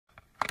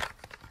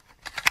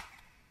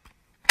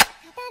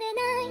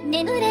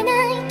Hey.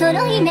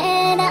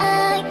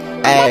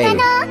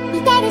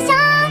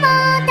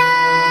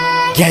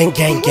 Gang,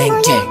 gang,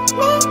 gang, gang.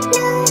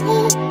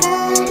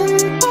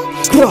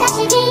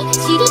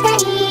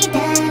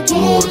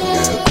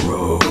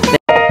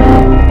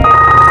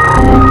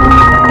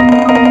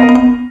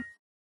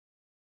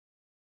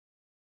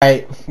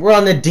 Alright, we're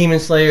on the Demon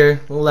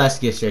Slayer. Let's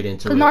get straight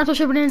into it. Naruto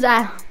Shippuden's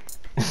eye.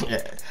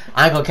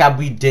 I ain't gonna cap,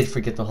 we did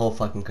forget the whole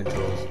fucking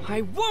controls.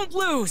 I won't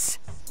lose.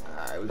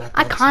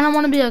 I kind of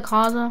want to be a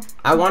Kaza.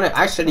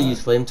 I should have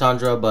used Flame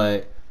Tundra,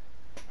 but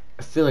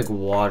I feel like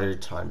Water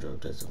Tundra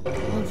doesn't work.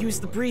 I'll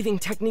use the breathing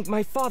technique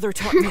my father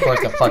taught me. Of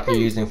course the fuck you're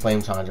using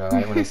Flame Tundra,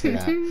 right? When I say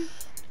that.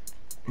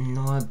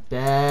 Not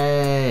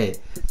bad.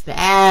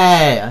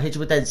 Bad. I'll hit you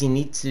with that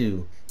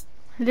Zenitsu.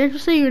 Did you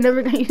say you're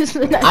never gonna use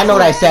the next I know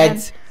what I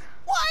said.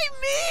 Why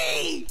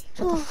me?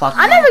 Shut the fuck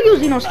I up. never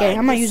use Inosuke.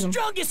 I'm not using him.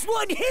 Strongest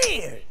one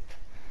here.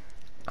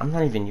 I'm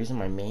not even using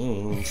my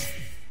mains.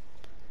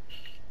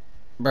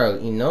 Bro,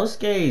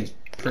 Inosuke's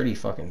pretty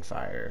fucking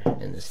fire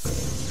in this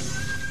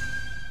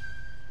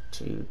game.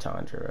 2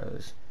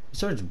 Tanjiros. His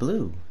sword's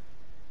blue.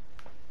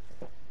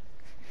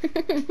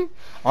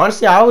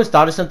 Honestly, I always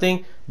thought of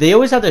something. They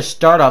always have their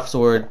start off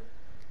sword,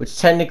 which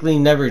technically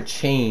never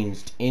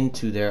changed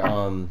into their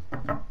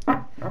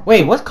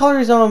wait, what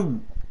colors is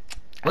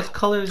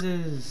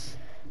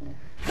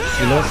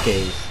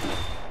Inosuke's?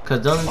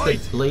 Cause doesn't the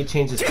blade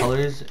change his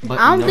colors? But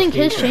I don't think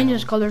his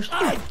changes colors.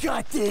 I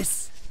got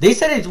this. They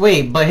said it's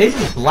but his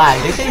is black.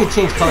 They said he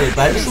changed colors,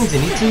 but ever since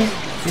Zenitsu,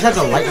 he has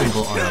a lightning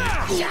bolt on him.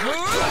 Because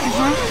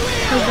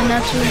the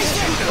that's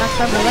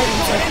the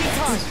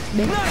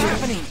lightning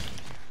bolt.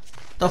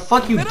 The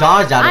fuck you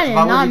dodged out of? I did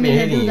not mean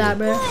to do that,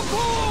 bro.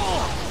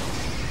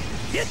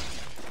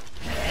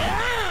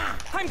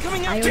 I'm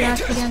coming Are up you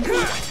asked again?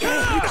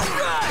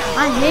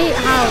 I hate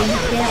how you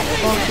can't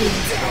fucking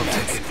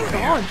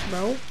dodge,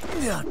 bro.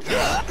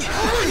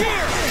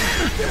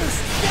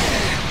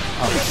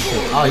 Oh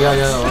shit! Oh yeah.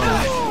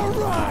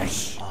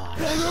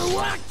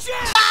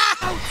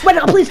 Wait,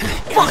 no, please.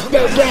 Fuck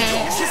that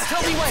game. Just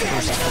tell me when.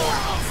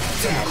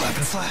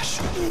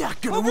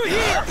 Over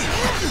here.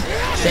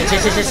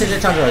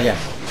 Shit, Tundra, yeah.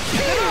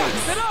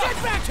 Get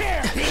back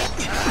here.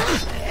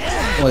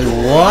 Wait,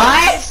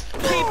 what?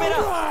 Keep it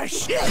up.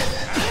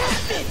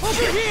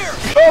 Over here.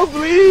 Oh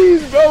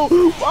please, bro!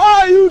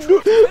 Why you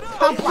do?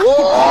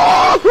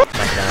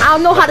 I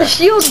don't know how to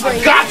shield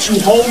break. Got you,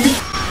 homie.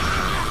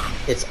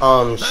 It's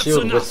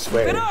shield with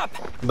swear.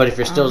 But if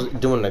you're still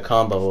doing the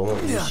combo, it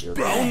won't use shield.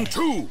 Round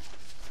 2.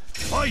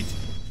 Fight.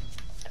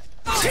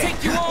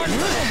 Take you on.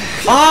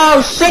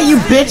 Oh shit, you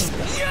bitch!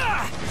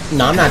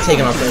 No, I'm not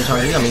taking off Flame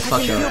Tundra. You got me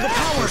fucked up.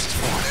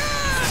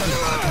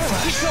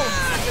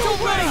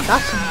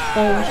 That's some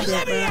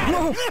bullshit,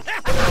 bro.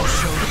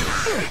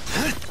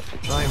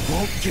 I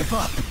won't give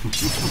up.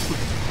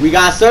 We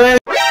got service,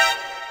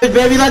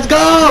 baby. Let's go!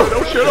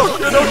 Oh shit! Oh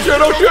shit! Oh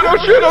shit! Oh shit! Oh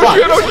shit! Oh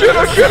shit! Oh shit!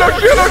 Oh shit! Oh shit! Oh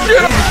shit!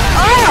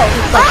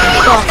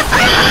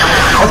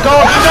 Let's go!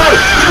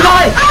 Keep it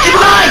going! Keep it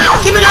going!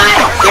 Keep it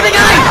going! Keep it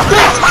going!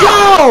 Let's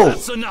go!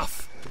 That's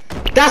enough.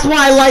 That's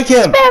why I like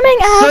him.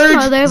 Surge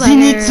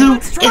Zenitsu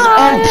is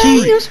OP.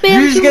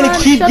 You're just gonna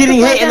keep getting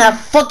hit in that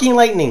fucking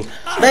lightning.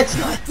 Let's.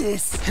 Stop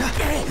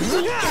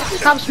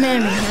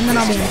spamming, and then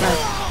I'll be in bed.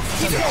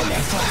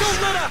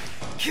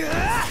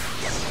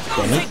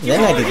 That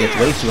nigga gets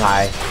way too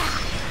high.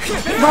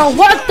 Bro,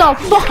 what the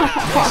fuck?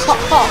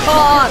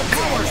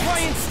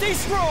 Ryan, stay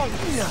strong.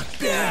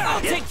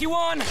 I'll take you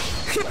on.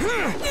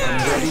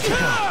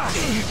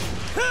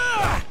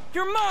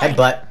 You're mine.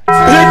 Headbutt. You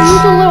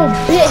little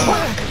bitch.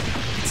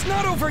 It's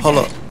not over Hold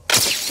yet. up.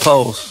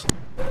 Pose.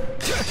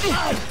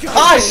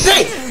 Oh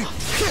shit!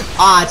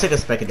 Ah, I took a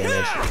speck of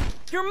damage.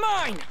 You're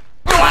mine.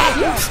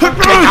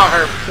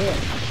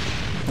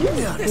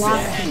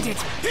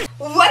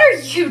 What are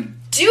you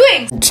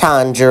doing?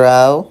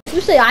 Tanjiro.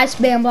 You say I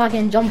spam block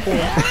and jump for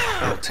it.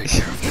 I'll take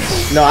care of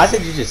this. No, I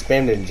said you just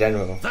spammed it in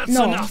general. That's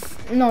No,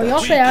 enough. no,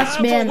 y'all say I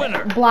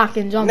spam block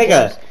and jump.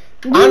 Nigga.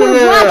 You were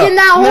blocking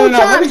that whole time.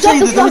 Let me tell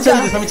you this.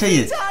 Let me tell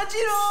you this.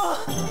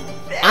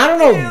 I don't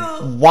know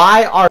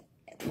why our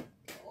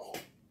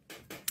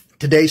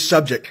Today's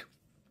subject,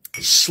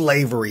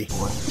 slavery.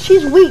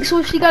 She's weak,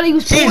 so she gotta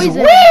use poison. She's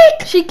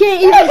weak? She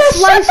can't even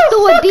slice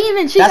through a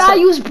demon. She gotta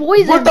use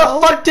poison. What the bro.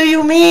 fuck do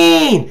you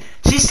mean?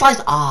 She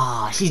sliced.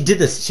 She did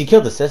this. She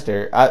killed the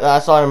sister.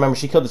 That's all I remember.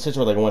 She killed the sister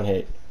with like one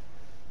hit.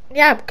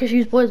 Yeah, because she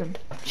was poisoned.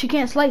 She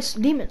can't slice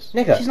demons.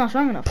 Nigga. She's not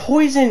strong enough.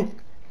 Poison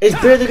is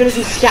barely gonna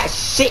do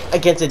shit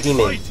against a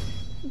demon.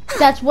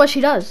 That's what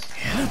she does.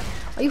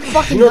 Are you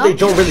fucking You know they nuts?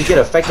 don't really get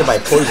affected by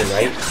poison,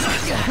 right?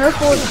 Her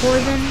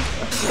poison,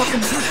 fucking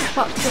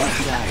fuck.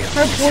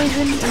 Her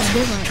poison is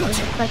different. It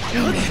affects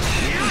demons.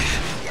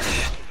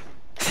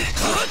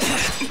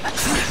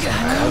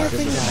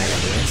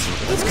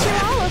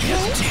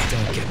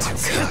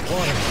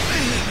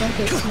 Don't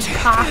get too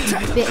cocky,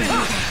 bitch.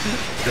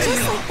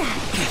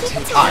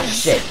 Oh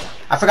shit!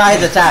 I forgot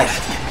his attack.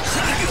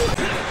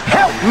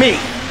 Help me!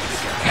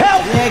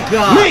 Help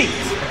Nigga. me!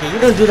 Okay, you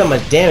don't do that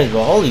much damage,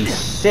 but holy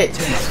shit!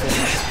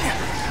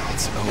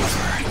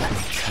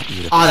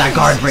 Oh, that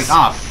guard break.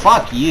 Oh,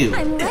 fuck you.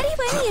 I'm ready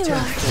when you are.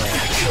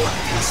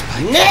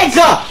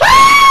 Nigga!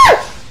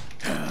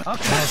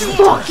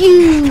 Fuck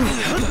you!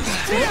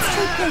 Let's trade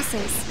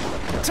places.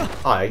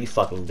 Oh, you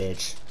fucking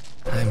bitch.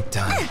 I'm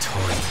done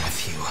toying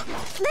with you.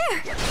 There.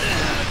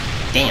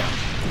 Damn.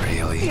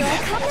 Really? Here I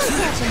come. No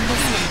touching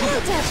this. No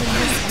touching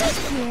this.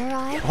 Here I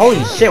come. Holy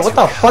shit, what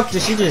the fuck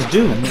did she just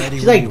do? She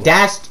like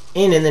dashed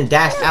in and then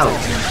dashed out.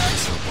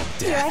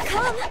 Here I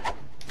come.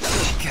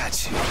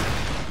 Got you.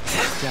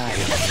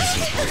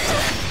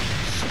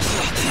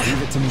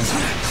 Leave it to me.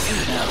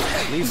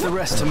 Leave the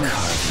rest to me.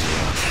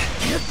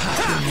 You'll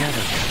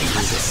never cut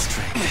through this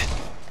string.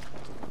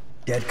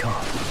 Dead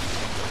calm.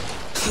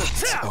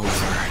 It's over.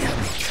 Let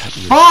me cut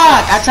you.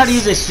 Fuck! I tried to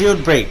use a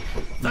shield break,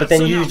 but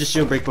then you used the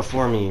shield break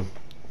before me.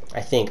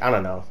 I think. I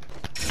don't know.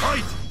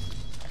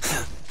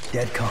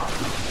 Dead calm.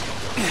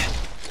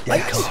 What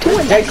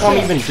does dead calm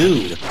even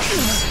do?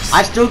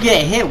 I still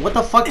get hit. What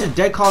the fuck does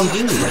dead calm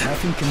do?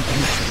 Nothing can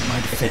penetrate my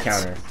It's a defense.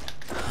 counter.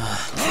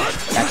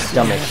 That's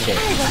dumb as shit.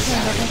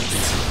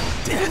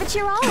 Give it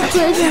your all. That's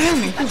what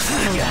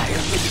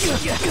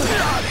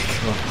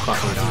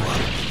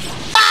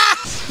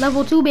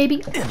Level 2,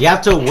 baby. You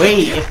have to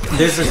wait if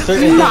there's a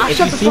certain Nah, thing. If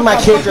shut you the see fuck my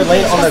up. character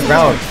laying on the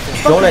ground,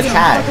 don't Fuck again,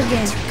 attack. fuck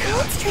again.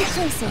 Let's trade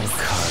places.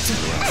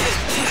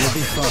 You'll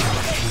be fine.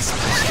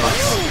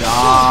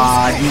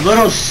 God, you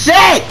little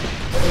shit!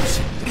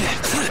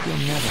 You'll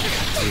never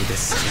cut through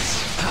this string.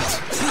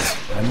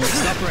 I'm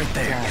mixed up right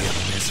there.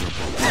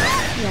 Miserable.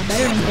 Yeah,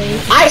 better than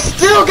Dave. I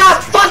still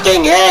got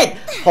fucking hit!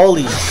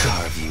 Holy shit.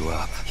 Carve you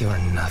up. You're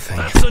nothing.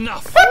 That's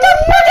enough. What the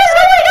fuck is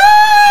going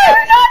on?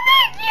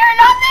 You're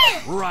nothing!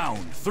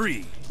 Round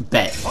 3.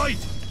 Bet. Fight.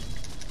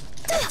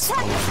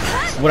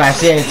 What I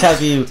said and tell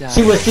you,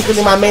 she was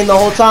secretly my main the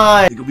whole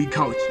time. Nigga, we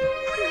caught you.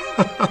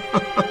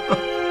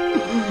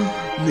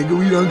 Nigga,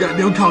 we done got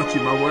them caught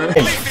you, my boy.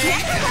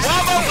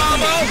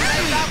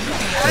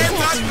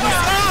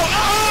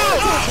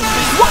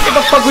 What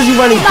the fuck was you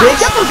running, bitch?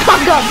 Shut the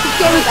fuck up. This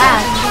game is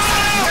ass.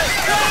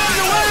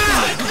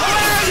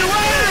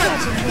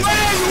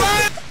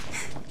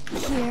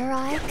 Here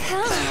I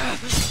come.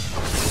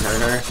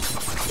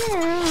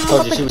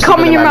 Told you she was Come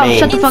in secretly your my mouth. main.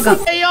 Shut the fuck up.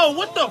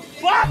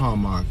 Oh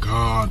my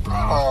god, bro.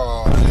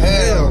 Oh,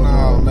 hell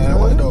no, man.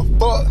 What the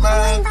fuck,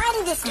 man?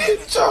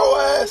 Get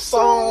your ass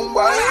on,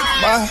 boy.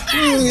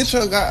 Get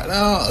your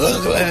goddamn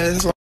ugly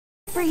ass on.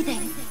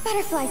 Breathing.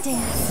 Butterfly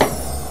dance.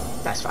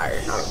 That's fire.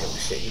 I don't give a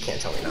shit. You can't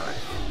tell me not.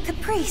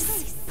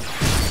 Caprice.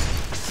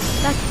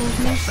 That's cool,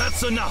 man.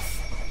 That's enough.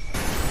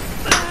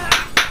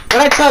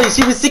 What I tell you,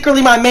 she was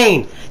secretly my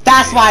main.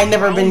 That's why I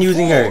never been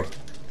using her.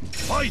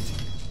 Fight.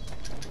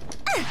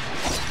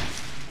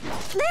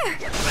 There.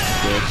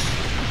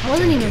 I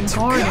wasn't even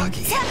hard. No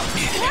touching. No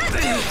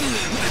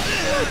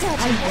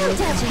touching. No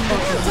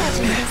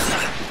touching this.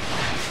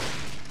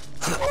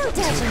 No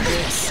touching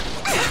this.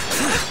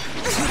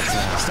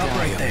 Stop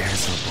right there.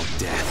 Miserable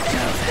death.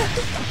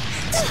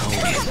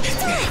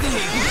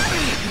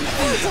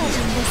 No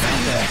touching this.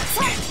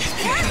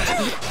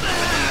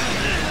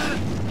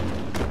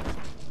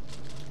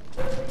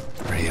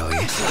 Really?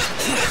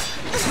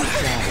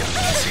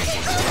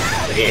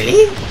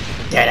 Really?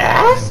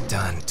 Deadass? I'm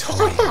done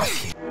toying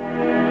with you.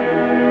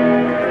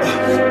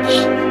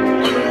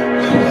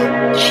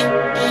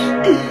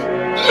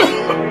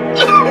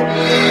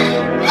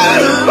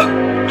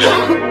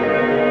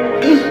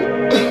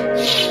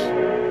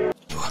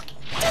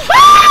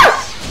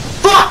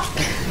 Fuck!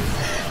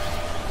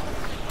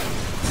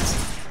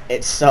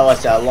 It's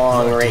such a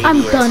long radius.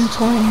 I'm done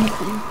toying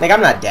with you. Like,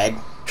 I'm not dead.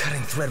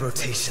 Cutting thread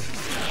rotation.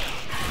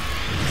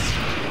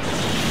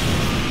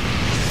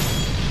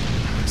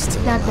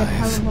 Still That's a alive.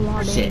 hell of a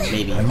lot of Shit,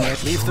 damage. maybe.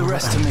 Leave the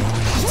rest to me.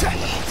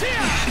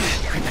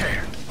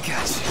 Prepare.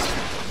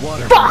 Gotcha.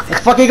 Water. Fuck!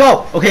 Let's fucking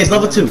go! Okay, it's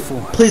level 2.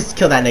 Please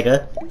kill that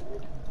nigga.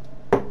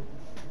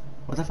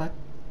 What the fuck?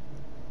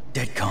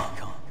 Dead calm.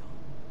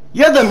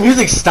 You had the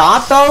music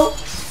stop, though?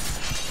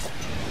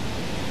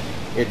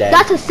 You're dead.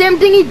 That's the same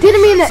thing he did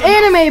to me in the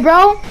anime,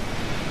 bro.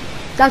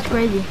 That's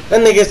crazy. That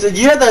nigga said,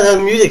 you had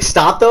the music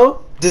stop,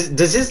 though?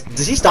 Does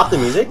he stop the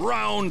music?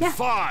 Round Yeah.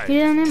 5. He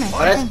did it in the anime. Oh,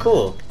 that's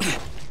cool.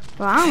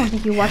 Well, I don't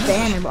think you watched the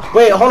anime, bro.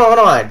 Wait, hold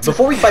on.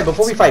 Before we fight, No,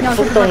 before we shut throw the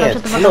fuck up, hands.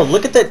 shut the fuck No, up.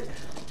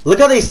 look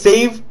how they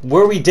save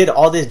where we did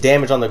all this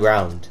damage on the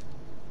ground.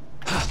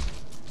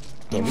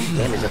 Damn, we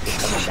damage up this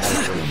fucking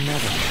battlefield.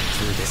 Never cut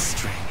through this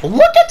string.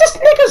 Look at this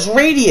nigga's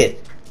radius.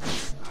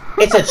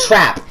 It's a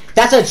trap.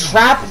 That's a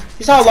trap.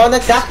 You saw how long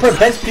that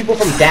prevents people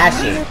from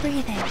dashing. You're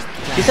breathing.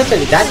 He's such a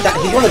he's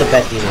one of the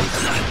best demons.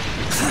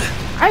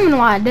 I don't even know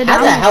why I did that.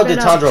 How the I'm hell straight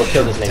did up. Tandro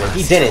kill this nigga?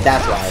 He didn't.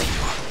 That's why.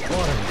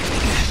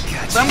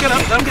 Let him get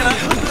up.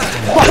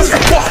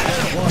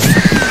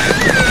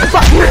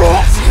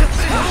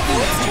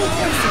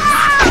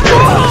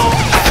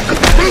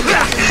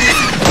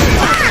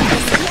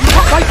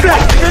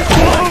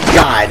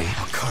 God.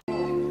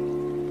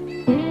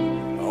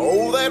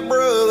 Oh, that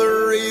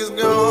brother is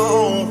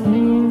gone.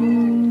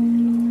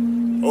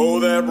 Oh,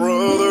 that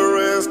brother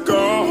is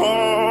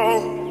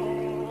gone.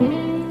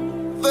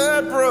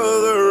 That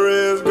brother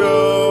is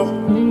gone.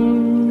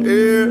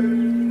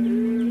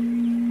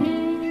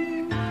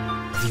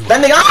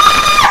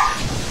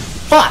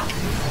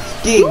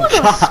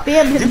 fucking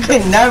god. You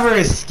can never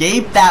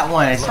escape that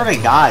one. I swear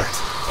to God.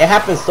 It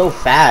happens so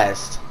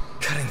fast.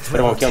 But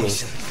it won't kill me.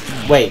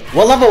 Wait,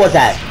 what level was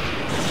that?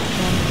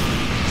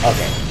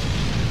 Okay.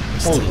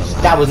 Holy,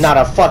 that was not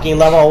a fucking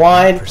level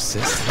 1.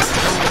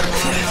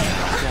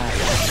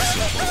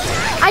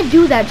 I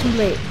do that too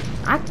late.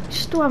 I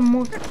still have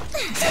more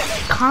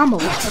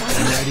combos.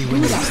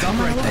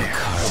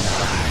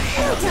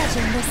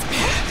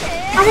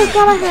 I just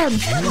thought I had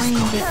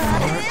brains or something.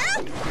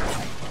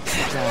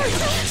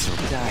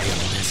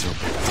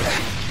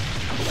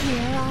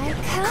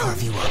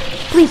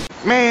 Please.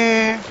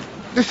 Man,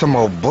 this some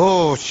more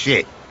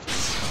bullshit.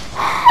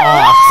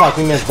 Ah, fuck,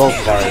 we missed both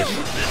cars.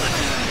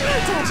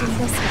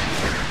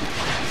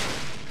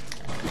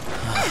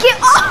 Get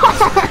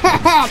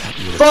off!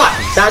 Fuck!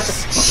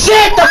 That's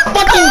shit! The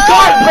fucking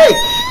guard break!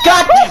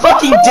 God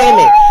fucking damn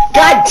it!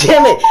 God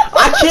damn it!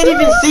 I can't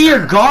even see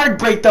your guard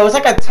break though. It's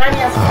like a tiny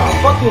ass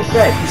fucking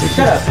shred.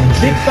 Shut up,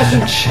 big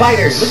fucking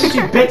spider. Look at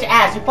you, bitch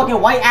ass. You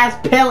fucking white ass,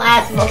 pale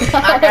ass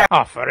motherfucker.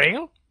 Oh, for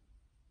real?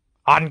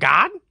 On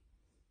guard?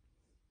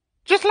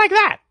 Just like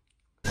that.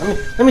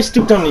 Let me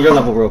stoop down to your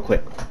level real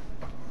quick.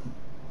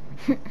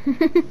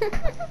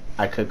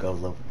 I could go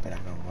lower, but I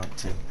don't want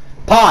to.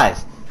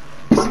 Pause.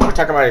 We're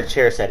talking about a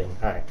chair setting.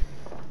 All right.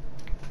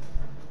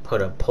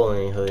 Put a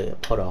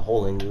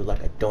hole in you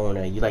like a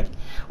donut. You like?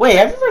 Wait,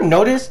 have you ever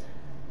noticed?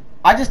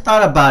 I just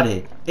thought about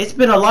it. It's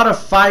been a lot of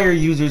fire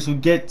users who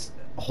get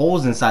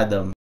holes inside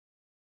them.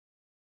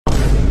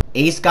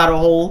 Ace got a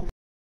hole.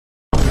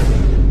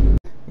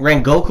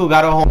 Rengoku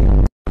got a hole.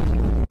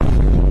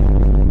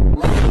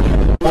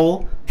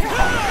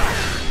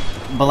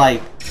 But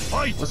like,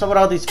 what's up with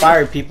all these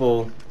fire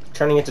people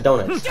turning into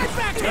donuts?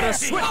 Get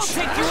some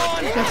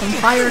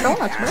fire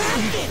donuts, bro.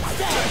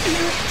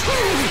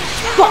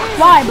 Block,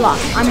 fly block.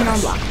 I mean on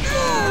block.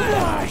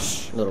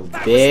 Little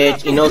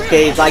bitch.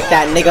 Inosuke's like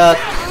that, nigga.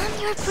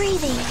 You're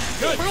breathing.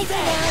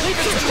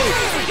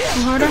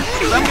 Harder.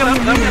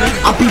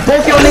 I'll beat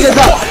both your niggas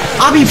up.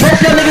 I'll beat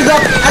both your niggas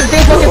up at the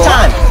same fucking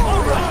time.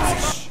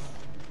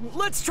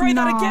 Let's try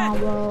that again.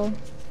 Bro.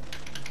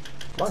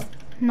 What?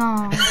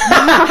 No.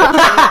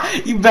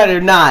 You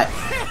better not.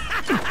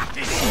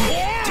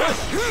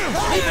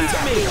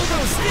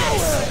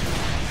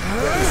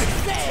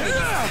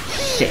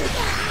 Shit.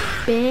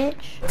 Bitch.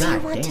 Do you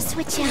want to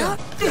switch out?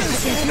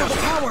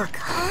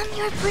 Calm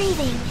your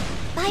breathing.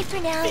 Bye for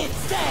now.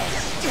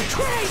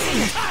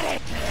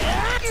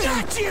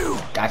 Got you.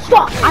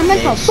 Fuck, I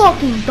meant the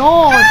fucking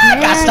dog,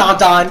 man. Got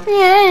stomped on.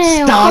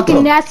 Yeah, Stomp fucking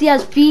him. nasty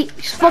ass feet.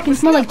 Fucking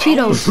smell like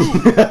Cheetos.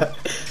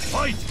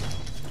 Fight!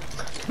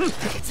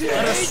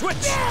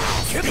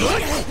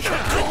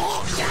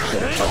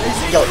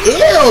 Yo,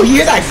 ew, you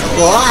hear that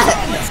claw?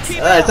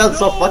 It sounds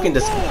so fucking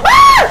disgusting.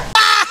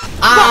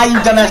 Ah, you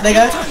dumbass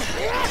nigga.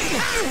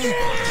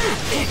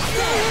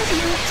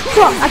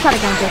 Fuck, I tried to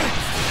counter.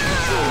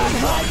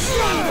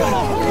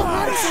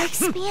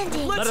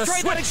 Expanding. Let's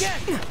try that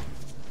again.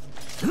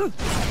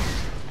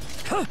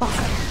 I'll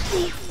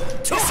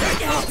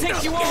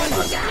take you on.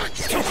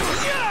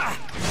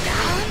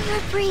 Calm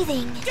your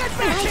breathing. Bye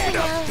for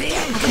now.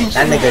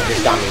 That nigga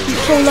just got me.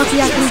 So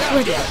lucky I can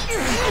switch.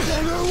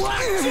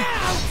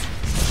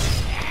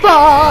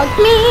 Fuck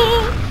me!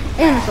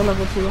 And it's a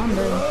level 2, I'm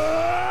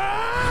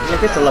done.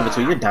 If it's a level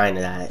 2, you're dying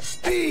to that.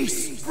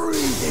 Beast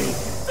breathing!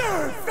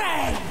 Third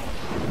phase!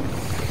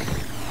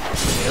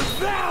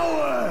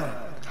 Devour!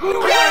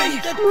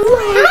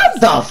 What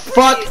the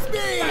fuck?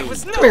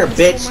 Come here,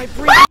 bitch.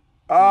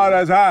 Oh,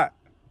 that's hot.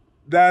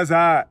 That's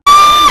hot.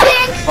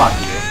 Fuck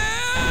you.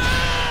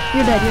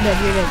 You're dead.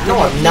 No,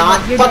 I'm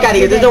not. Fuck out of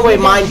here. There's no way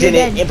mine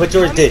didn't, but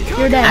yours did.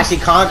 You're dead. Actually,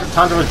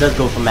 Controls does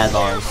go from mad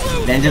long.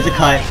 Then does a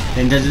cut,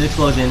 then does an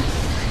explosion,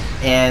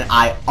 and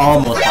I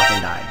almost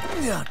fucking died.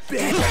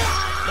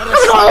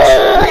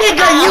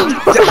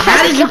 Nigga,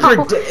 how did you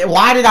predict?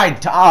 Why did I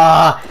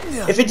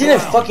if it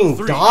didn't fucking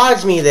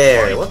dodge me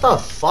there, what the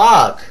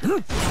fuck?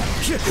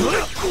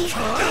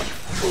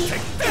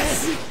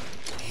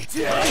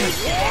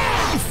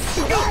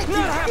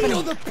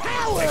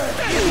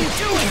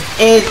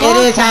 It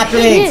is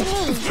happening.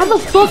 How the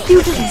fuck do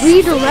you just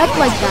redirect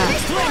like that?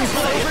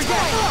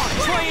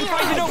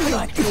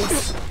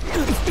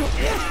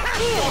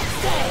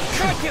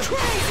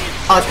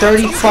 A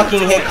 30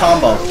 fucking hit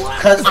combo.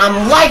 Cause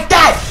I'm like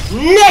that,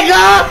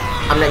 nigga!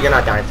 You're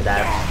not dying for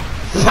that.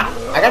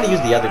 I gotta use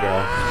the other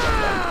girl.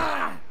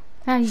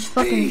 Ah, you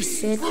fucking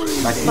bitch.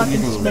 Fucking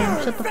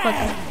spam. Shut the fuck up.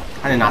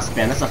 I did not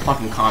spam, that's a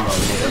fucking combo,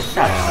 nigga.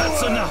 Shut up.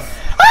 That's enough!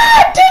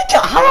 Ah, dude,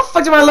 how the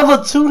fuck did my level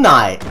 2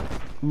 not?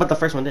 But the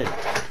first one did.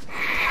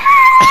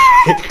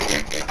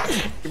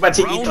 You about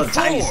to eat the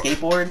tiny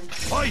skateboard?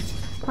 Fight!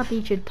 About to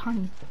eat your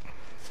tiny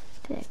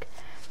dick.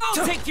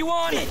 I'll take you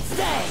on. I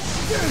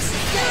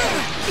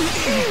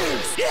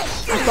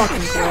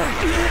fucking quit.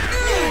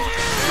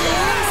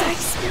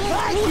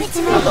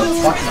 How the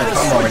fuck is the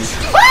combo already?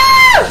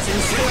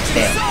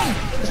 Damn.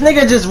 This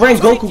nigga just ran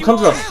Goku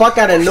comes the fuck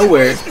out of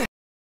nowhere.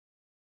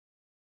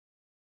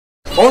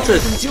 Ultra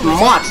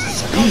Smart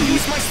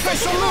Speed.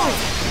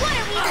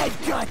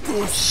 I've got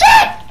this!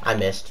 Shit! I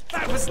missed.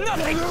 That was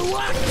nothing.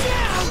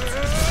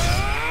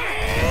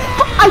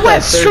 I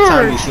went Third time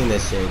surge. you seen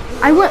this shit.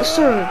 I went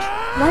surge.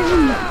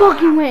 Lightning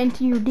fucking went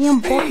into your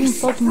damn fucking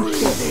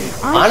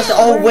shit. Honestly,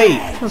 oh wait.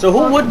 So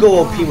who would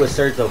go OP with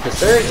surge though? Cause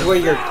surge is where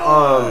you're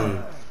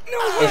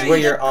is where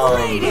you're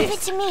Leave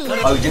it to me.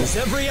 Oh, you just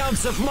Every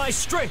ounce of my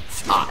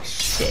strength. ah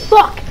shit.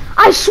 Fuck!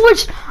 I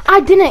switched. I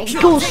didn't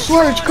go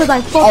surge because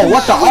I fucking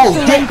what the- switched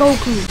oh, to damn.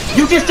 Goku.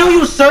 You can still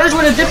use surge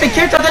with a different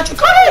character that you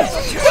couldn't.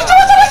 You chose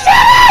the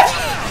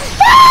surge.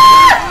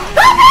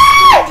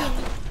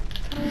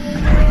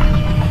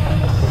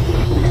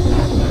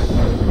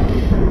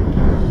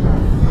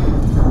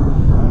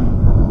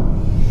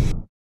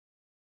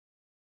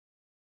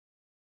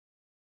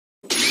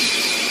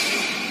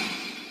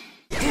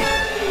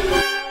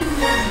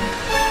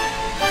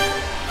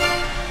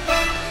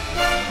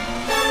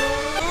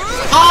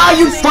 Ah,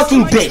 you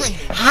fucking bitch!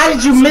 How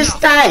did you miss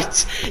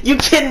that? You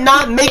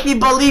cannot make me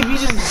believe you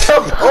just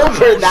jumped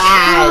over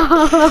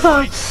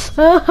that!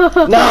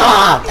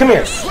 Nah! Come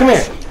here! Come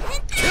here!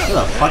 Where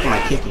the fuck am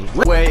I kicking?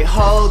 Wait,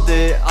 hold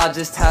it. I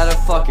just had a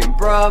fucking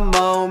bruh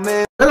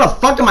moment. Where the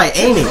fuck am I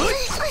aiming?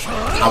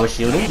 I was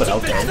shooting, but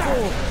okay.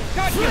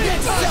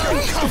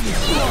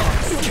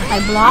 I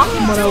blocked,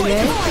 but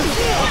okay.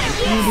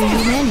 You do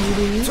you, man. You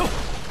do you.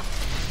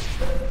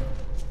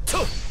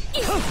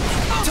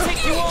 I'll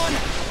take you on.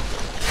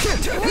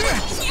 Tell me.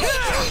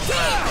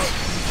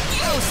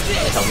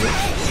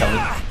 Tell me.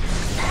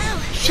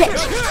 Shit.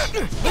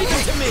 Leave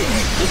it to me.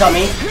 You tell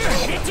me.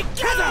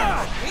 Together.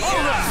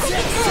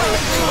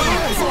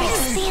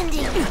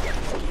 Expanding.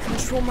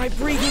 Control my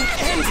breathing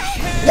and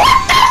What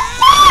the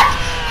fuck?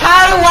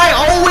 How do I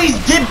always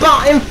get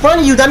in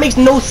front of you? That makes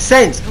no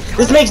sense.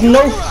 This makes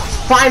no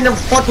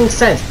fucking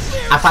sense.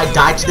 If I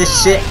die to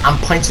this shit, I'm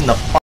punching the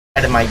fuck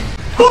out of my...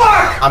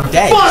 I'm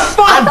dead.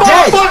 I'm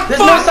dead. There's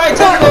no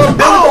scientific or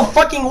biblical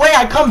fucking way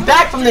I come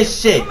back from this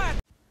shit.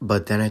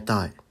 But then I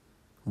thought,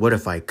 what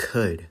if I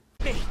could?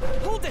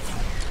 hold it.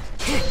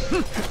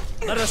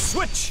 Let us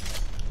switch.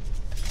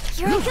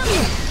 Here I go.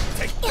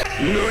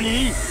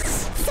 Nani?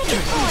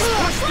 Second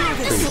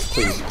force.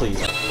 Please.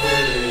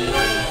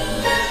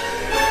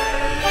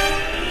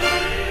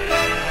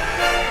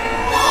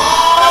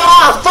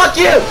 Ah, fuck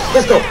you!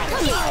 Let's go.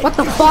 What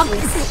the fuck?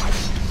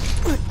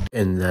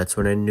 And that's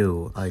when I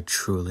knew I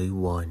truly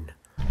won.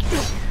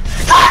 Let's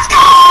go!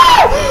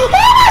 Oh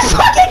my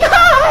fucking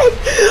god!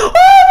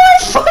 Oh my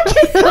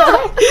fucking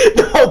god!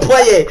 No,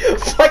 play it!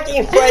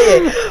 Fucking play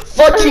it!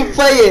 Fucking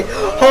play it!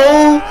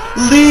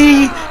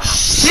 Holy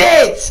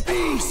shit!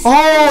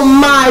 Oh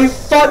my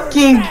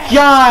fucking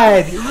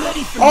god!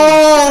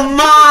 Oh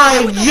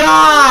my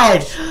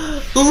god!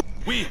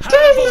 We have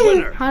a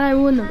winner. How'd I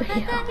win the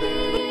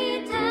video?